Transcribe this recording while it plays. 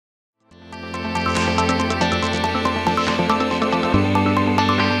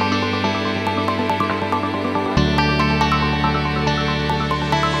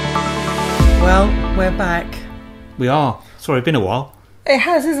we're back. We are. Sorry, it's been a while. It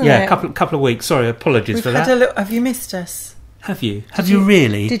has, isn't it? Yeah, a couple of weeks. Sorry, apologies for that. Have you missed us? Have you? Have you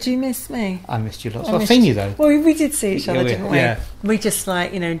really? Did you miss me? I missed you lots. I've seen you though. Well, we did see each other, didn't we? Yeah. We just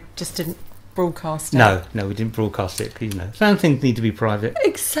just didn't broadcast it. No, we didn't broadcast it. Some things need to be private.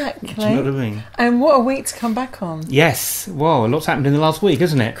 Exactly. Do you know what I mean? And what a week to come back on. Yes. Well, a lot's happened in the last week,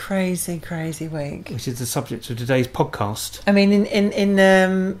 isn't it? Crazy week. Which is the subject of today's podcast. I mean,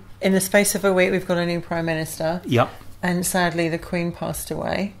 in the space of a week, we've got a new Prime Minister. Yep. And sadly, the Queen passed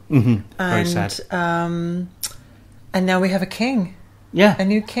away. Mm-hmm. Very sad. And now we have a king. Yeah. A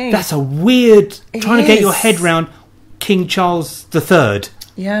new king. That's a weird... trying to get your head round King Charles III.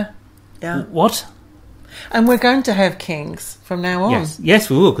 Yeah. Yeah. What? And we're going to have kings from now on. Yes,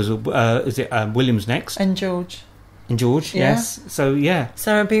 we will, because is it William's next? And George. And George, yeah. Yes. So, yeah.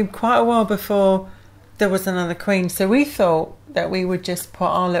 So it'd be quite a while before there was another queen. So we thought that we would just put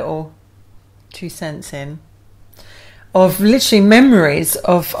our little 2 cents in of literally memories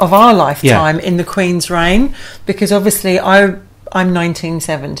of our lifetime in the Queen's reign. Because obviously I'm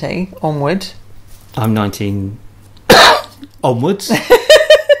 1970 onward. I'm 19 onwards.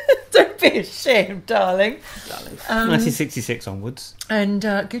 Don't be ashamed, darling. 1966 onwards. And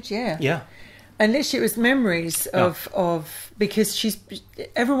good year. Yeah. And literally it was memories of because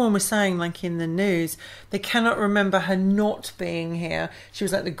everyone was saying, like in the news, they cannot remember her not being here. She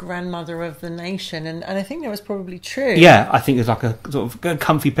was like the grandmother of the nation, and I think that was probably true. Yeah, I think it was like a sort of a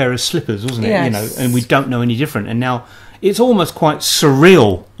comfy pair of slippers, wasn't it? Yes. And we don't know any different. And now it's almost quite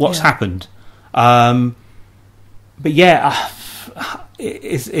surreal what's happened. But yeah,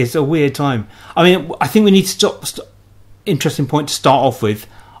 it's a weird time. I mean, I think we need to interesting point to start off with.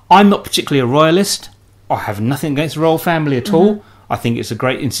 I'm not particularly a royalist. I have nothing against the royal family at all. I think it's a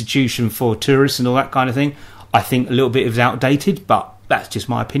great institution for tourists and all that kind of thing. I think a little bit is outdated, but that's just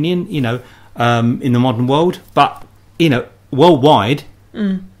my opinion, in the modern world. But, worldwide,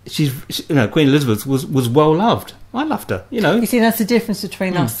 she's Queen Elizabeth was well loved. I loved her, You see, that's the difference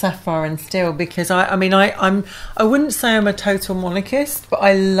between us, Sapphire and Steel, because I wouldn't say I'm a total monarchist, but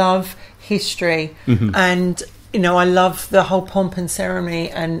I love history and... I love the whole pomp and ceremony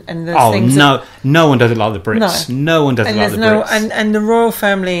and the things. Oh, no one does it like the Brits. No one does it like the Brits. And the royal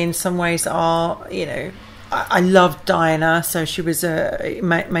family in some ways are, I loved Diana, so she was a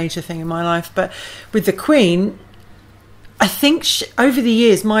major thing in my life. But with the Queen, I think over the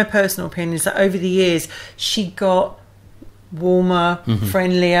years, my personal opinion is that over the years, she got warmer,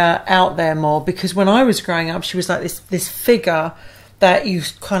 friendlier, out there more. Because when I was growing up, she was like this figure that you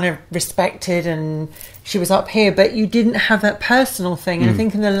kind of respected, and she was up here, but you didn't have that personal thing. And I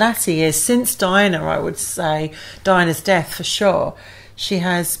think in the latter years, since Diana, I would say, Diana's death for sure, she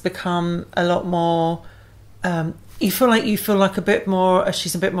has become a lot more... you feel like a bit more...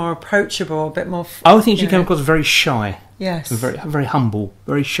 she's a bit more approachable, a bit more... I think she came across very shy. Yes. Very, very humble,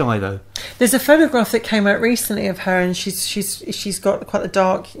 very shy though. There's a photograph that came out recently of her, and she's got quite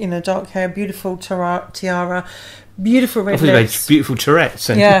the dark hair, beautiful tiara, beautiful red lips, beautiful Tourette's,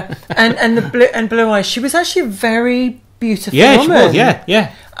 and the blue eyes. She was actually a very beautiful woman. She was,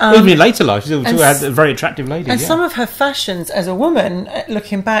 yeah. Even in later life, she was a very attractive lady. And some of her fashions as a woman,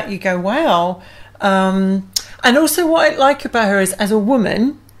 looking back, you go, wow. And also, what I like about her is, as a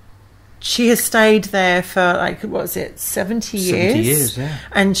woman, she has stayed there for 70 years? 70 years, yeah.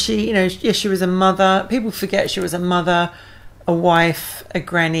 And she, she was a mother. People forget she was a mother, a wife, a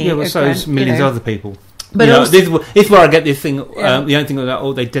granny. Yeah, well, so is millions of other people. But this is where I get this thing. The only thing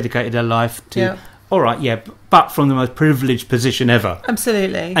about they dedicated their life to. Yeah. All right, but from the most privileged position ever.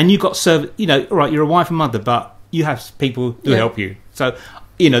 Absolutely. And you got served. All right, you're a wife and mother, but you have people who help you. So,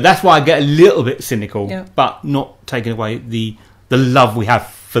 that's why I get a little bit cynical, but not taking away the love we have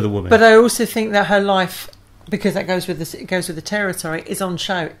for the woman. But I also think that her life, because that goes with the territory, is on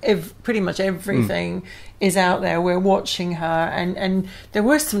show. Pretty much everything is out there. We're watching her, and there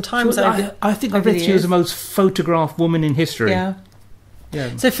were some times. I think I read she was the most photographed woman in history. Yeah.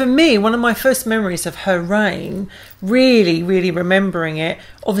 So for me, one of my first memories of her reign, really, really remembering it,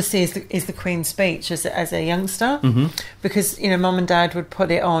 obviously is the Queen's speech as a youngster, because Mum and Dad would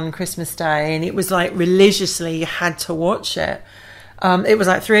put it on Christmas Day, and it was like religiously you had to watch it. It was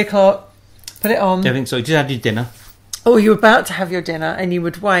like 3:00. Put it on. I think so. You just had your dinner. Oh, you were about to have your dinner, and you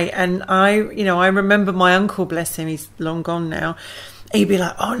would wait. And I remember my uncle, bless him, he's long gone now. He'd be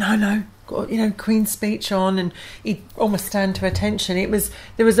like, "Oh no, got, Queen's speech on," and he'd almost stand to attention.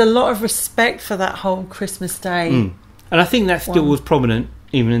 There was a lot of respect for that whole Christmas Day. And I think that still was prominent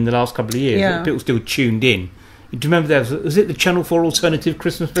even in the last couple of years. Yeah. People still tuned in. Do you remember was it the Channel 4 alternative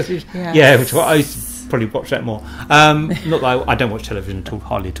Christmas message? Yes. Yeah, which I used to probably watch that more. Not that I don't watch television at all,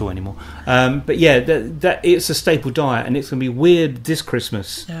 hardly at all anymore. But yeah, that it's a staple diet, and it's going to be weird this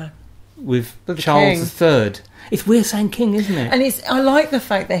Christmas with Charles III. It's weird saying king, isn't it? And I like the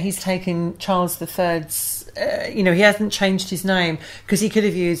fact that he's taken Charles III's. He hasn't changed his name, because he could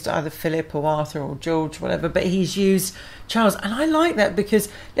have used either Philip or Arthur or George, whatever, but he's used Charles, and I like that because,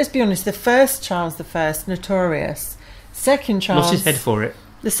 let's be honest, the first Charles I, notorious. Second Charles, lost his head for it.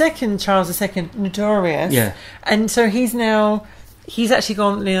 The second Charles II, notorious. Yeah. And so he's actually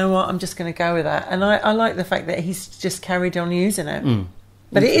gone, you know what, I'm just going to go with that. And I like the fact that he's just carried on using it.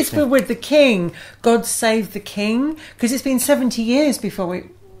 But it is with the king, God save the king, because it's been 70 years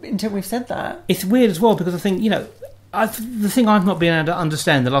until we've said that. It's weird as well, because I think, the thing I've not been able to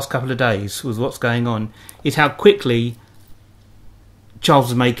understand the last couple of days with what's going on is how quickly Charles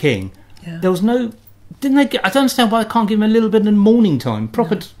was made king. Yeah. There was no... I don't understand why they can't give him a little bit of morning time,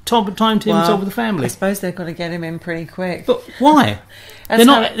 proper time to himself with the family. I suppose they've got to get him in pretty quick. But why? They're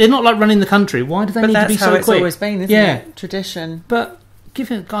not like running the country. Why do they need to be so quick? But that's how it's always been, isn't it? Tradition. But give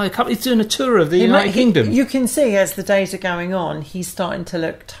a guy a couple... He's doing a tour of the United Kingdom. You can see as the days are going on, he's starting to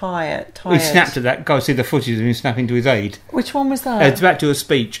look tired. He snapped at that guy. See the footage of him snapping to his aide. Which one was that? It's about to do a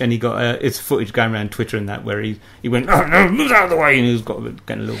speech, and he got his footage going around Twitter and that, where he went, "Oh no, move out of the way," and he was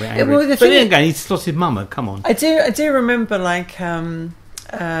getting a little bit angry. But then again, he's lost his mama. Come on. I do remember, like,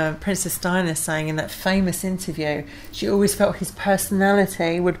 Princess Diana saying in that famous interview, she always felt his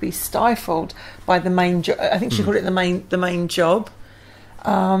personality would be stifled by the main job. I think she called it the main job.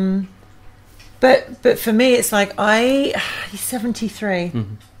 But for me, it's like he's 73.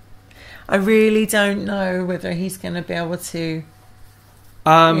 Mm-hmm. I really don't know whether he's going to be able to.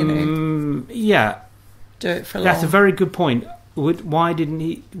 Yeah, do it for long. That's a very good point. Why didn't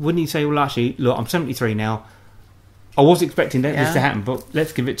he? Wouldn't he say, "Well, actually, look, I'm 73 now. I was expecting this to happen, but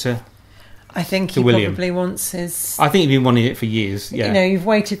let's give it to." I think he William. Probably wants his. I think he's been wanting it for years. Yeah, you've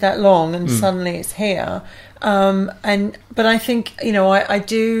waited that long, and suddenly it's here. But I think I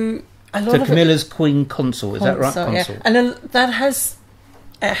do. So Camilla's Queen Consort, is that right? Consort. Yeah. And that has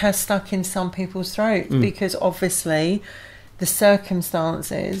stuck in some people's throats because obviously the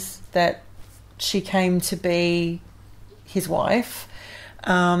circumstances that she came to be his wife.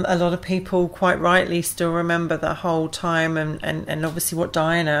 A lot of people quite rightly still remember the whole time and obviously what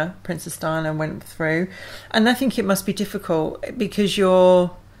Princess Diana went through. And I think it must be difficult because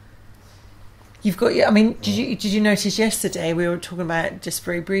you've got. I mean, did you notice yesterday we were talking about, just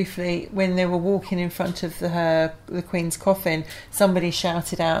very briefly, when they were walking in front of the Queen's coffin, somebody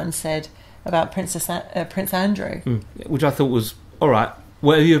shouted out and said about Prince Andrew, which I thought was all right.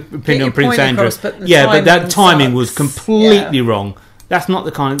 Whatever your opinion on Prince Andrew, but that timing was completely wrong. That's not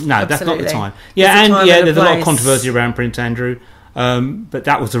the kind of that's not the time. There's a lot of controversy around Prince Andrew. But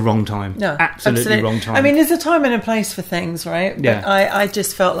that was the wrong time. No, absolutely wrong time. I mean, there's a time and a place for things, right? But yeah. I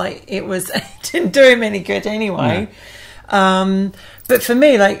just felt like it didn't do him any good anyway. No. But for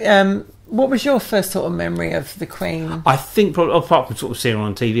me, like, what was your first sort of memory of the Queen? I think, probably, apart from sort of seeing her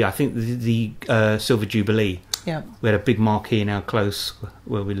on TV, I think the Silver Jubilee. Yeah, we had a big marquee in our close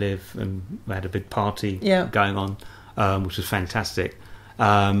where we live, and we had a big party going on, which was fantastic.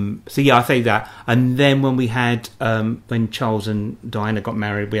 I say that. And then when we had when Charles and Diana got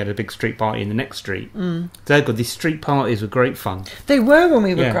married, we had a big street party in the next street. So God, these street parties were great fun. They were when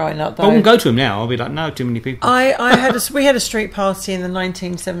we were growing up, though. I wouldn't go to them now. I'll be like, no, too many people. We had a street party in the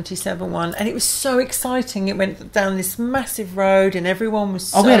 1977 one, and it was so exciting. It went down this massive road, and everyone was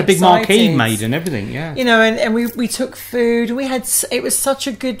so we had a big excited. marquee made and everything. Yeah, and we took food. It was such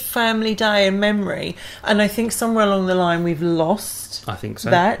a good family day and memory. And I think somewhere along the line we've lost. I think so.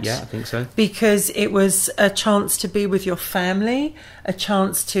 I think so. Because it was a chance to be with your family, a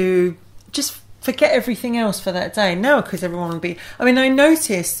chance to just forget everything else for that day. Now, because everyone will be... I mean, I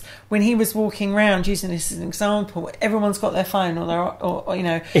noticed when he was walking around, using this as an example, everyone's got their phone or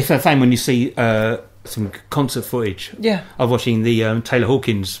It's the same when you see some concert footage. Yeah. I was watching the Taylor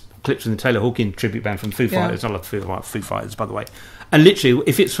Hawkins, clips from the Taylor Hawkins tribute band from Foo Fighters. I love Foo Fighters, by the way. And literally,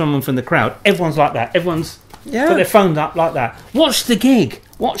 if it's someone from the crowd, everyone's like that. Everyone's... Got their phones up like that. Watch the gig.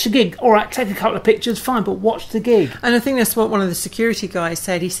 All right, take a couple of pictures, fine, but watch the gig. And I think that's what one of the security guys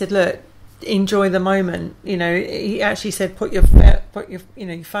said. He said, "Look, enjoy the moment." He actually said, "Put your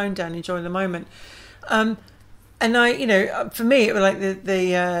phone down, enjoy the moment." And for me, it was like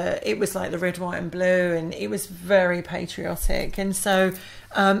it was like the red, white, and blue, and it was very patriotic. And so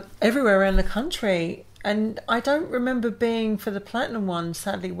everywhere around the country. And I don't remember being for the Platinum one,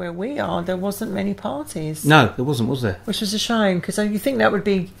 sadly, where we are. There wasn't many parties. No, there wasn't, was there? Which was a shame, because you think that would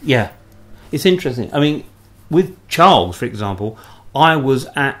be... Yeah. It's interesting. I mean, with Charles, for example, I was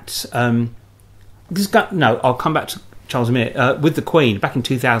at... I'll come back to Charles in a minute. With the Queen, back in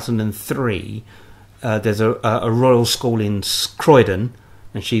 2003, there's a royal school in Croydon,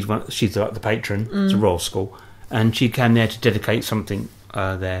 and she's like the patron. It's a royal school, and she came there to dedicate something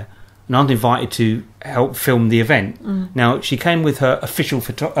there. And I was invited to help film the event. Now, she came with her official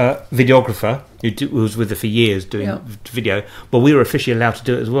videographer, who was with her for years doing video, but we were officially allowed to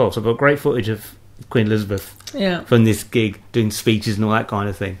do it as well. So I've got great footage of Queen Elizabeth from this gig, doing speeches and all that kind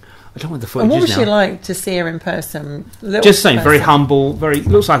of thing. I don't know what the footage is now. And what was she like to see her in person? Just saying, very humble,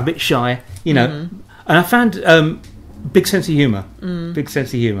 looks like a bit shy, you know. And I found big sense of humour. Big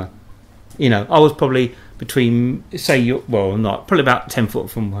sense of humour. You know, I was probably between, probably about 10 foot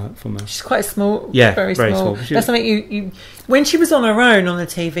from her. She's quite small. Yeah, very small. That's something you. When she was on her own on the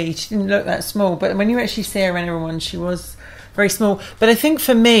TV, she didn't look that small. But when you actually see her in everyone, she was very small. But I think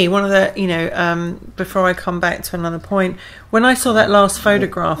for me, one of the, before I come back to another point, when I saw that last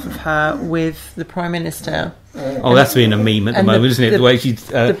photograph of her with the Prime Minister. Oh, that's been a meme at the moment, isn't it? The way she's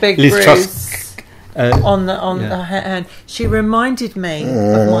the big Liz bruise Truss on the hand. She reminded me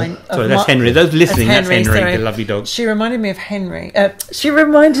of mine. Sorry, that's Henry. Those listening, that's Henry, the lovely dog. She reminded me of Henry. She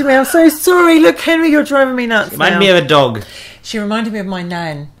reminded me. I'm so sorry. Look, Henry, you're driving me nuts. Reminded me of a dog. She reminded me of my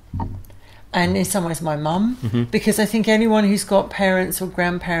nan. And in some ways my mum, because I think anyone who's got parents or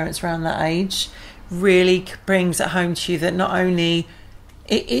grandparents around that age really brings it home to you that not only...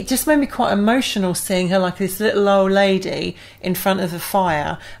 It just made me quite emotional seeing her like this little old lady in front of the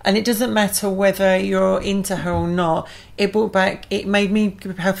fire. And it doesn't matter whether you're into her or not. It made me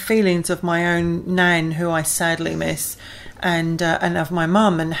have feelings of my own nan, who I sadly miss, and of my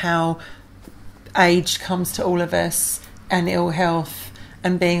mum, and how age comes to all of us, and ill health,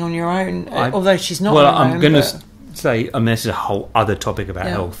 and being on your own, although she's not on her own. I'm going to say, this is a whole other topic about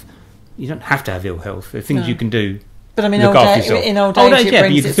health. You don't have to have ill health. There are things you can do. But I mean, look after yourself. In old age, it brings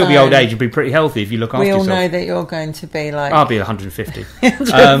but you can still be old age and be pretty healthy if you look after yourself. We all know that you're going to be like... I'll be 150.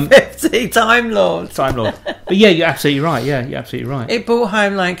 150, Time Lord. Time Lord. But yeah, you're absolutely right. Yeah, you're absolutely right. It brought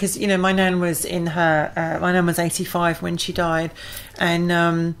home, like, because, my nan was in her... my nan was 85 when she died,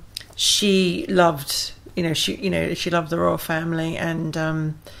 and she loved... she loved the royal family, and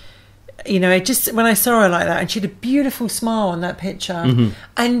it just, when I saw her like that, and she had a beautiful smile on that picture,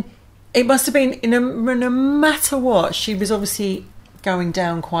 and it must have been no matter what, she was obviously going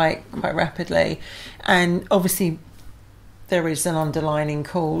down quite rapidly, and obviously there is an underlining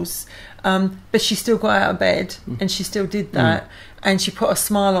cause, but she still got out of bed and she still did that, and she put a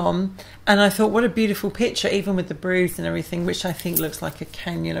smile on, and I thought, what a beautiful picture, even with the bruise and everything, which I think looks like a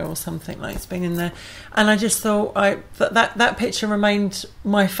cannula or something like it's been in there. And I just thought that picture remained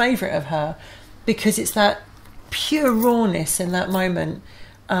my favourite of her, because it's that pure rawness in that moment,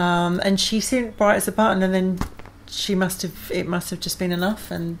 and she seemed bright as a button, and then it must have just been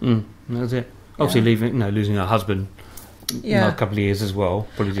enough, and that was it. Obviously, losing her husband. A couple of years as well.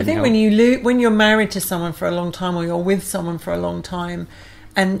 Probably didn't I think help. when you're married to someone for a long time, or you're with someone for a long time,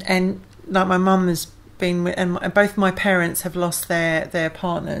 and like my mum has been with, and both my parents have lost their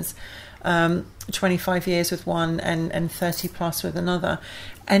partners, 25 years with one and 30 plus with another,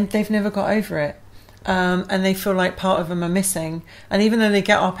 and they've never got over it, and they feel like part of them are missing, and even though they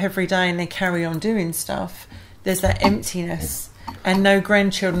get up every day and they carry on doing stuff, there's that emptiness. And no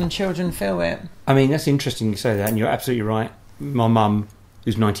grandchildren and children feel it. I mean, that's interesting you say that, and you're absolutely right. My mum,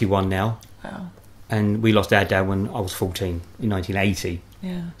 who's 91 now, and we lost our dad when I was 14 in 1980.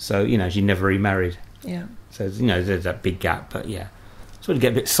 Yeah. So she never remarried. Yeah. So there's that big gap, but yeah. Sort of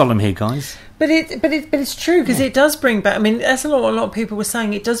get a bit solemn here, guys. But it's true, because it does bring back. I mean, that's a lot of people were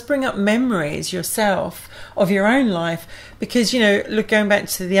saying. It does bring up memories yourself of your own life, because look, going back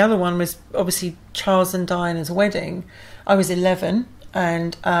to the other one was obviously Charles and Diana's wedding. I was 11,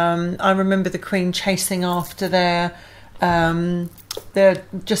 and I remember the Queen chasing after their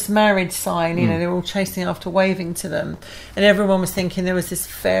just married sign. They were all chasing after, waving to them, and everyone was thinking there was this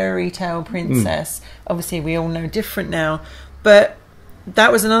fairy tale princess. Obviously, we all know different now, but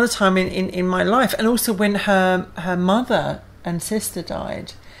that was another time in my life. And also when her mother and sister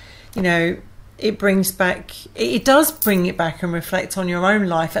died, it does bring it back and reflect on your own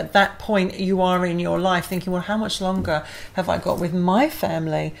life. At that point you are in your life thinking, well, how much longer have I got with my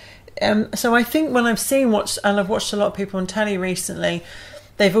family? So I think when I've watched a lot of people on telly recently,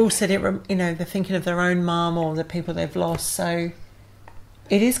 they've all said it, they're thinking of their own mum or the people they've lost. So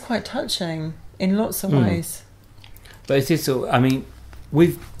it is quite touching in lots of ways. But it is sort of, I mean,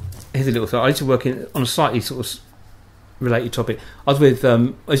 here's a little thought. I used to work on a slightly sort of related topic. I used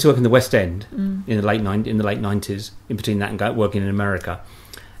to work in the West End in the late 90s, in between that and working in America,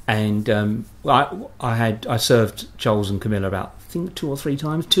 and I served Charles and Camilla about, I think,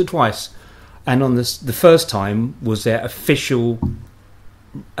 twice, And on the first time was their official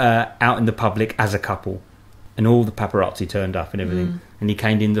out in the public as a couple, and all the paparazzi turned up and everything. And he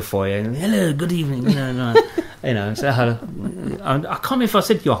came in the foyer and, hello, good evening, so I can't remember if I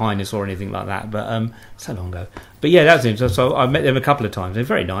said Your Highness or anything like that, but so long ago. But yeah, that's it. So I met them a couple of times. They're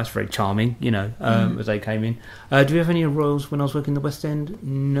very nice, very charming, as they came in. Do we have any royals when I was working in the West End?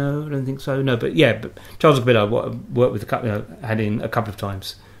 No, I don't think so. No, but yeah, but Charles the Bit I worked with had in a couple of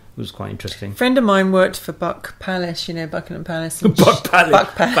times. It was quite interesting. A friend of mine worked for Buck Palace, Buckingham Palace. Buck Palace.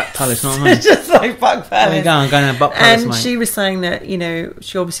 Buck Palace. Buck Palace, not mine. Just like Buck Palace. There you go, I'm going to Buck Palace, and mate. she was saying that,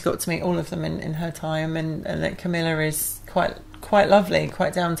 she obviously got to meet all of them in her time, and that Camilla is quite lovely,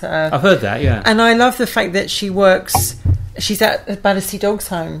 quite down to earth. I've heard that, yeah. And I love the fact that she's at a Battersea Dogs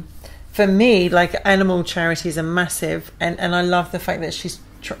Home. For me, like, animal charities are massive, and I love the fact that she's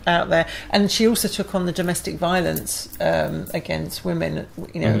out there, and she also took on the domestic violence against women.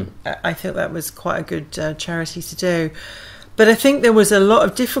 I feel that was quite a good charity to do. But I think there was a lot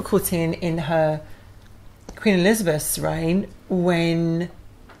of difficulty in her Queen Elizabeth's reign when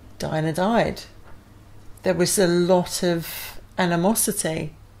Diana died. There was a lot of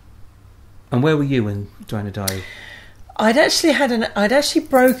animosity. And where were you when Diana died? I'd actually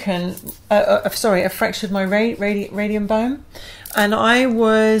broken, I fractured my radium bone, and I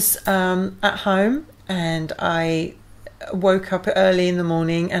was at home, and I woke up early in the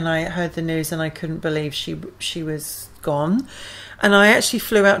morning, and I heard the news, and I couldn't believe she was gone, and I actually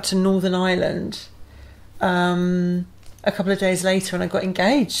flew out to Northern Ireland a couple of days later, and I got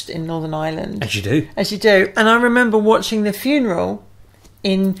engaged in Northern Ireland. As you do. And I remember watching the funeral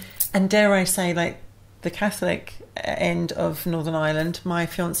and dare I say, like, the Catholic end of Northern Ireland. My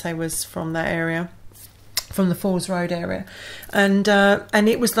fiance was from that area, from the Falls Road area, and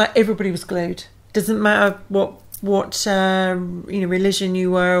it was like everybody was glued. Doesn't matter what religion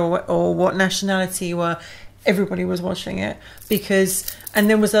you were or what nationality you were, everybody was watching it, and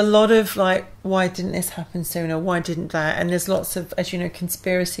there was a lot of like, why didn't this happen sooner? Why didn't that? And there's lots of, as you know,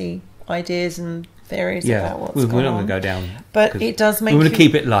 conspiracy ideas and theories about what's going on. We're not going to go down, but it does make. We're going to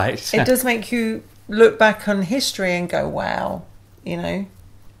keep it light. It does make you look back on history and go, wow,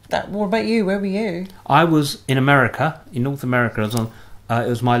 that. What about you? Where were you? I was in America, in North America. I was on. It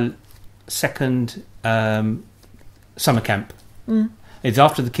was my second summer camp. It's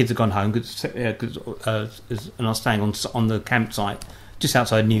after the kids had gone home, and I was staying on the campsite just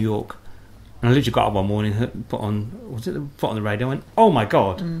outside New York. And I literally got up one morning, put on the radio, and went, oh my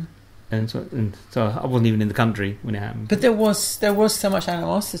God. And so I wasn't even in the country when it happened. But there was so much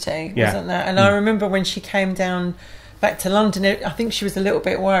animosity, wasn't there? And I remember when she came down back to London, I think she was a little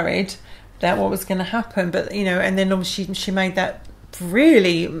bit worried that what was going to happen. But, and then obviously she made that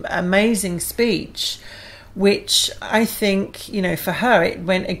really amazing speech, which I think, for her, it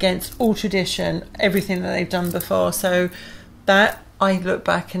went against all tradition, everything that they've done before. So that, I look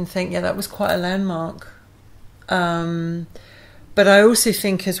back and think, that was quite a landmark. But I also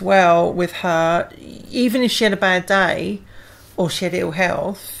think as well with her, even if she had a bad day or she had ill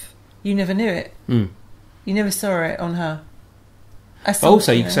health, you never knew it. You never saw it on her.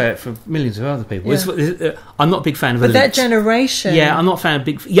 Also, you can say it for millions of other people. Yeah. I'm not a big fan of elites. That generation. Yeah, I'm not a fan of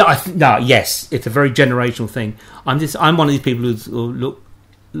big. Yeah, yes, it's a very generational thing. I'm one of these people who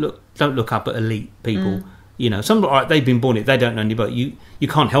don't look up at elite people. Some they've been born it. They don't know any, but you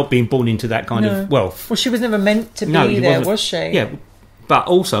can't help being born into that kind of wealth. Well, she was never meant to be there, was she? Yeah, but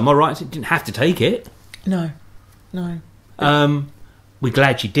also, am I right? She didn't have to take it. No. We're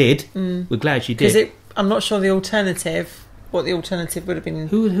glad she did. We're glad she did. Because I'm not sure what the alternative would have been.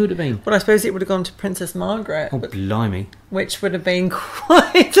 Who would have been? Well, I suppose it would have gone to Princess Margaret. Oh, blimey. Which would have been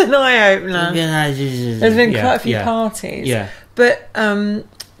quite an eye-opener. There's been quite a few parties. Yeah. But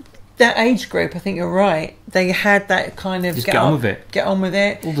that age group, I think you're right. They had that kind of get on with it. Get on with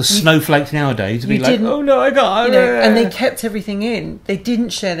it. All the snowflakes nowadays would be like, oh no, I can't. And they kept everything in. They didn't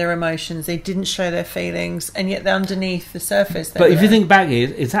share their emotions. They didn't show their feelings. And yet, underneath the surface, but if you think back,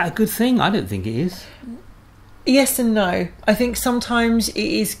 is that a good thing? I don't think it is. Yes and no. I think sometimes it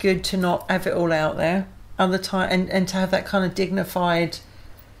is good to not have it all out there. Other time, and to have that kind of dignified.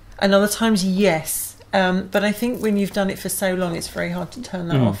 And other times, yes. But I think when you've done it for so long, it's very hard to turn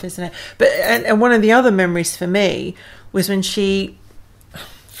that off, isn't it? But and one of the other memories for me was when she,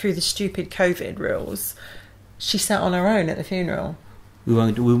 through the stupid COVID rules, she sat on her own at the funeral. We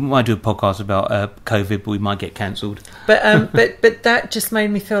might do a podcast about COVID, but we might get cancelled. But but that just made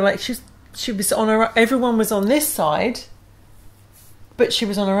me feel like she was on her. Everyone was on this side, but she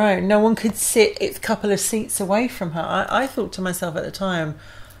was on her own. No one could sit a couple of seats away from her. I thought to myself at the time,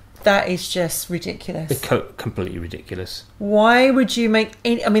 That is just ridiculous. It's completely ridiculous. Why would you make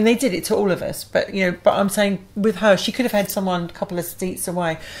any... I mean, they did it to all of us, but but I'm saying with her, she could have had someone a couple of seats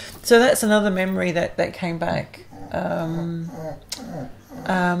away. So that's another memory that came back. That's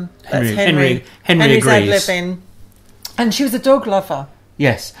Henry. Henry's agrees. And she was a dog lover.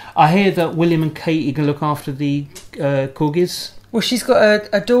 Yes. I hear that William and Katie can look after the corgis. Well, she's got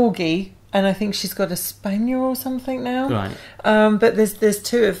a doggy, and I think she's got a spaniel or something now. Right. But there's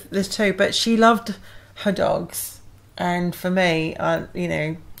two. But she loved her dogs, and for me,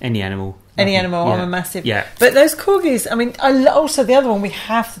 any animal. Any animal, yeah. I'm a massive... Yeah. But those corgis, I mean, also the other one we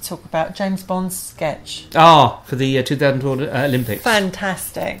have to talk about, James Bond's sketch. For the 2012 Olympics.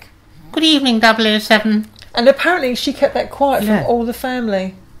 Fantastic. Good evening, 007. And apparently she kept that quiet from all the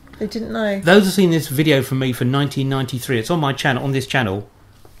family. They didn't know. Those have seen this video from me from 1993. It's on my channel, on this channel,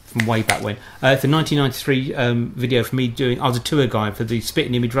 from way back when. It's a 1993 video for me doing... I was a tour guide for the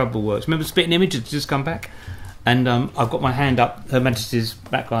Spitting Image Rubble Works. Remember Spitting Image had just come back? And I've got my hand up, Her Majesty's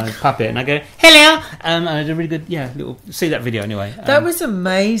backline puppet, and I go, hello! And I did a really good, see that video anyway. That was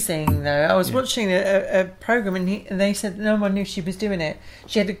amazing, though. I was watching a programme, and they said no one knew she was doing it.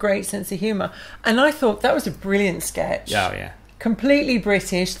 She had a great sense of humour. And I thought that was a brilliant sketch. Oh, yeah. Completely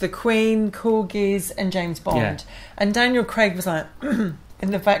British, the Queen, corgis, and James Bond. Yeah. And Daniel Craig was like, in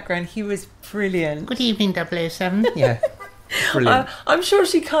the background, he was brilliant. Good evening, 007. Yeah. Brilliant. I'm sure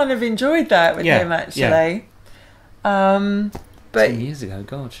she kind of enjoyed that with him, actually. Yeah. But 10 years ago,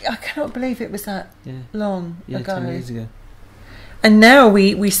 God. I cannot believe it was that long ago. 10 years ago. And now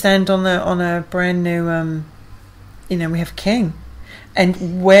we stand on a brand new, we have a king.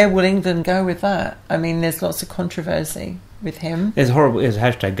 And where will England go with that? I mean, there's lots of controversy with him. There's a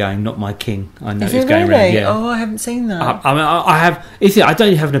hashtag going, not my king. I know it's going really? around. Yeah. Oh, I haven't seen that. I have. I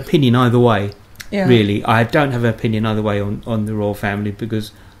don't have an opinion either way. Yeah. Really, I don't have an opinion either way on the royal family,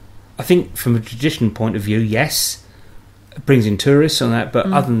 because I think from a tradition point of view, yes, it brings in tourists and that, but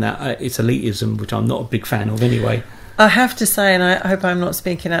other than that, it's elitism, which I'm not a big fan of anyway. I have to say, and I hope I'm not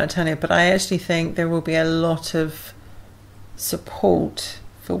speaking out of turn here, but I actually think there will be a lot of support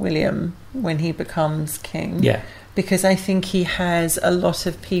for William when he becomes king. Yeah. Because I think he has a lot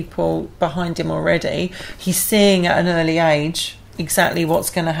of people behind him already. He's seeing at an early age exactly what's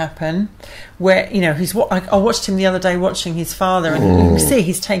going to happen. Where I watched him the other day watching his father, and you can see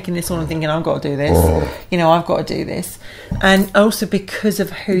he's taking this on and thinking, I've got to do this. I've got to do this. And also because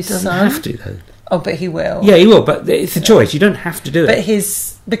of whose son. He doesn't have to, though. Oh, but he will. Yeah, he will. But it's a choice. You don't have to do it. But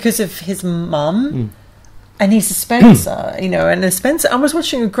because of his mum. And he's a Spencer, and the Spencer. I was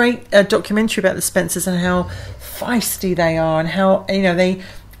watching a great documentary about the Spencers and how feisty they are, and how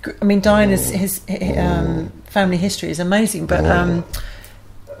Diana's his family history is amazing, but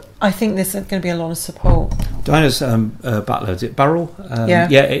I think there's going to be a lot of support. Diana's butler, is it Burrell?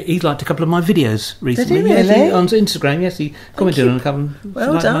 Yeah, he liked a couple of my videos recently. Did he really? Yes, on Instagram, yes, he commented on a couple.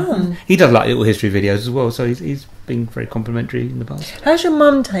 Well done. He does like little history videos as well, so he's been very complimentary in the past. How's your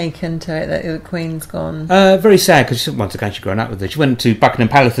mum taken to it that the Queen's gone? Very sad, because once again she'd grown up with her. She went to Buckingham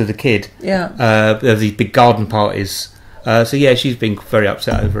Palace as a kid. Yeah. There were these big garden parties. So yeah, she's been very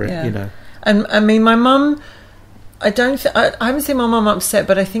upset over it. And I mean, my mum. I haven't seen my mum upset,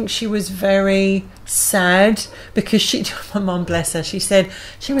 but I think she was very sad because my mum, bless her, she said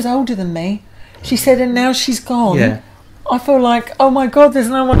she was older than me. She said, and now she's gone. Yeah. I feel like, oh my God, there's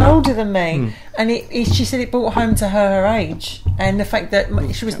no one older than me. And she said it brought home to her age, and the fact that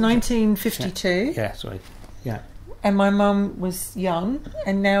she was 1952. Yeah, sorry. Yeah. And my mum was young,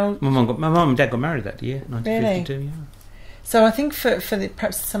 and now my mum and dad got married that year, 1952. Really? Yeah. So I think for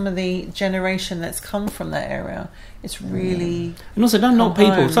perhaps some of the generation that's come from that era, it's really and also don't knock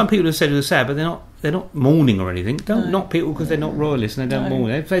people. Some people have said it was sad, but they're not mourning or anything. Don't knock people because they're not royalists and they don't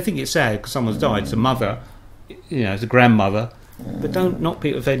mourn. If they think it's sad because someone's died, it's a mother, it's a grandmother. But don't knock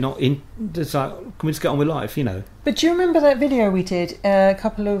people if they're not in. It's like, can we just get on with life, But do you remember that video we did a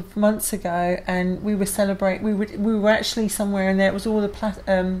couple of months ago, and we were celebrating? We were actually somewhere, and there it was all the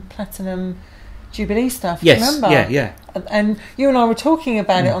platinum Jubilee stuff. Yes, remember? Yeah. And you and I were talking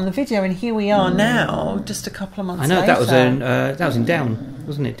about it on the video, and here we are now, just a couple of months later. I know that was in Down,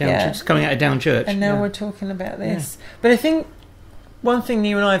 wasn't it? Just coming out of Down Church. And now we're talking about this. Yeah. But I think one thing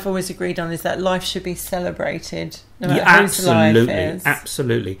you and I have always agreed on is that life should be celebrated, no matter whose life is.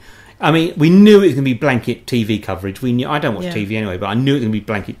 Absolutely. I mean, we knew it was going to be blanket TV coverage. We knew. I don't watch TV anyway, but I knew it was going to be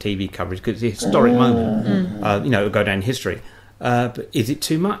blanket TV coverage because it's a historic moment. It'll go down in history. But is it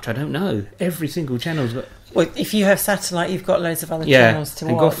too much? I don't know. Every single channel's got... Well, if you have satellite, you've got loads of other channels to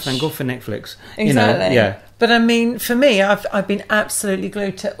watch. Thank God for Netflix. Exactly. But I mean, for me, I've been absolutely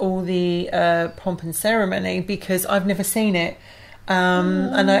glued to all the pomp and ceremony because I've never seen it.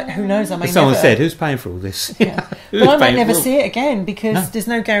 And who knows, I may someone never... said, who's paying for all this? Yeah. But I might never see it again, because there's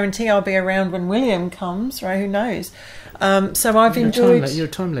no guarantee I'll be around when William comes, right? Who knows? So I've enjoyed... You're a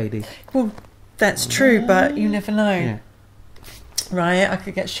time lady. Well, that's true, but you never know. Yeah. Right? I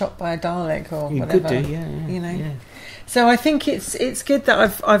could get shot by a Dalek or You whatever. could do, yeah. You know? Yeah. So I think it's good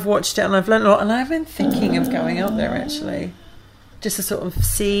that I've watched it and I've learned a lot, and I've been thinking of going out there, actually, just to sort of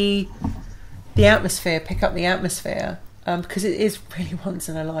see the atmosphere, pick up the atmosphere, because it is really once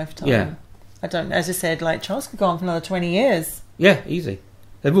in a lifetime. Yeah. I don't, as I said, like Charles could go on for another 20 years. Yeah, easy.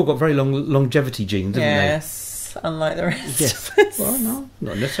 They've all got very long longevity genes, haven't they? Yes, unlike the rest Yes. of us. Well, no,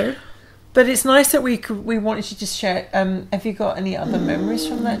 not necessarily. But it's nice that we wanted to just share. Have you got any other memories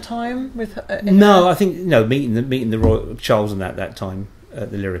from that time with? No, I think meeting the Royal Charles and that time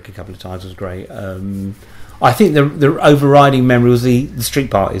at the Lyric a couple of times was great. I think the overriding memory was the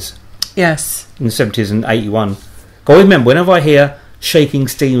street parties. Yes. In the 70s and 81. I remember whenever I hear shaking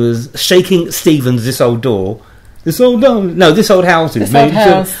Stevens, this old door. This old house.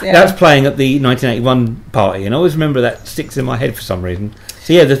 That's playing at the 1981 party, and I always remember that sticks in my head for some reason.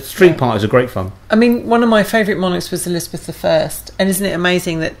 So yeah, the street parties are great fun. I mean, one of my favourite monarchs was Elizabeth I, and isn't it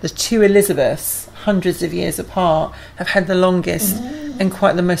amazing that the two Elizabeths, hundreds of years apart, have had the longest and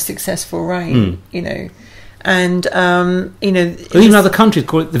quite the most successful reign. You know, and even other countries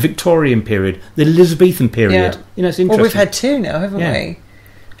call it the Victorian period, the Elizabethan period. Yeah. You know, it's interesting. Well, we've had two now, haven't we?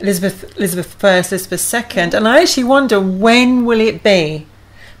 Elizabeth I, Elizabeth II, and I actually wonder, when will it be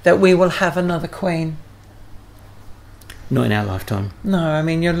that we will have another queen? Not in our lifetime. No, I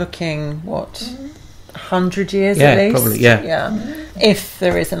mean, you're looking, 100 years at least? Probably, yeah. If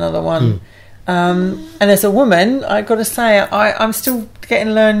there is another one. And as a woman, I've got to say, I'm still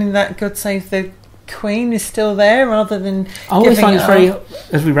learning that God Save the Queen is still there, rather than I always find it's very,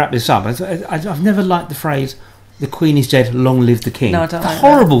 as we wrap this up, I've never liked the phrase, the Queen is dead, long live the King. No, I don't like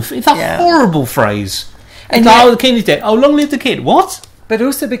that. It's a horrible phrase. And the King is dead, long live the kid. What? But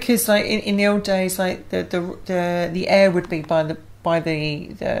also because, like, in the old days, like the heir would be by the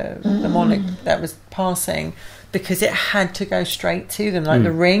monarch that was passing, because it had to go straight to them. Like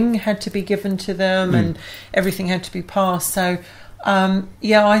the ring had to be given to them, and everything had to be passed. So,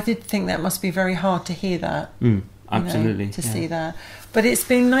 I did think that must be very hard to hear that. Absolutely, see that. But it's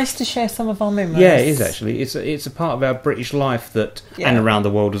been nice to share some of our memories. Yeah, it is actually. It's a part of our British life and around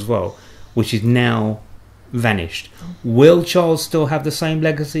the world as well, which is now vanished. Will Charles still have the same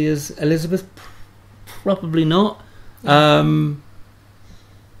legacy as Elizabeth? Probably not. And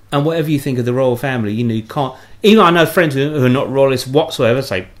whatever you think of the royal family, you can't. Even I know friends who are not royalists whatsoever,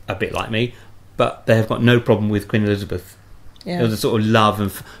 say a bit like me, but they have got no problem with Queen Elizabeth. Yeah. There was a sort of love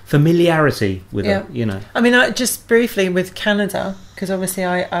and familiarity with her, you know. I mean, just briefly with Canada, because obviously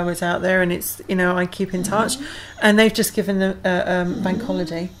I was out there, and it's, I keep in touch, and they've just given the bank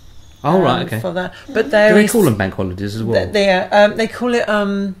holiday. Oh, right, okay. For that, but do they call them bank holidays as well? They call it.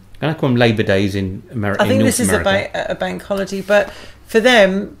 I call them Labour Days in America. I think this is a bank holiday, but for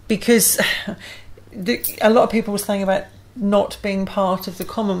them, because a lot of people were saying about not being part of the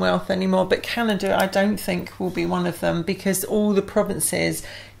Commonwealth anymore, but Canada, I don't think, will be one of them, because all the provinces,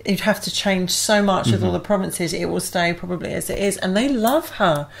 you'd have to change so much with all the provinces. It will stay probably as it is, and they love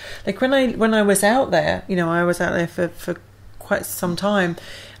her. Like when I was out there, I was out there for quite some time,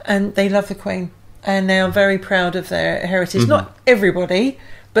 and they love the Queen, and they are very proud of their heritage. Not everybody,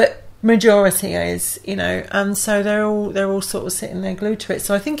 but majority is, and so they're all sort of sitting there glued to it.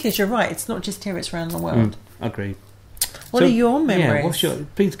 So I think, as you're right, it's not just here; it's around the world. Agreed. What are your memories?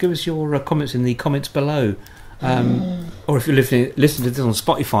 Please give us your comments in the comments below, or if you're listening to this on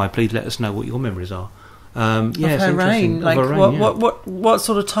Spotify, please let us know what your memories are. Of her reign, like what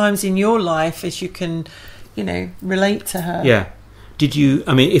sort of times in your life as you can, relate to her. Yeah. Did you?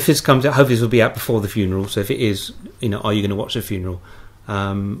 I mean, if this comes out, hopefully this will be out before the funeral. So if it is, are you going to watch the funeral?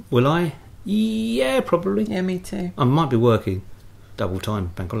 Will I? Yeah, probably. Yeah, me too. I might be working double time,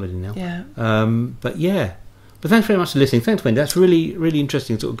 bank holiday now. Yeah. But yeah. But thanks very much for listening. Thanks, Wendy. That's really, really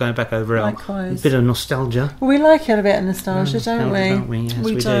interesting, sort of going back over a bit of nostalgia. Well, we like a bit of nostalgia, don't we? Yes,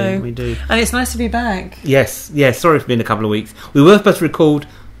 we do. And it's nice to be back. Yes. Sorry for being a couple of weeks. We were supposed to record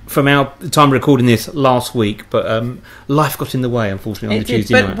from our time of recording this last week, but life got in the way, unfortunately, on the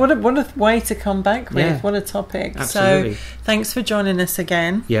Tuesday night. But what a way to come back with. Yeah. What a topic. Absolutely. So thanks for joining us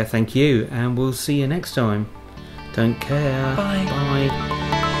again. Yeah, thank you. And we'll see you next time. Don't care. Bye. Bye.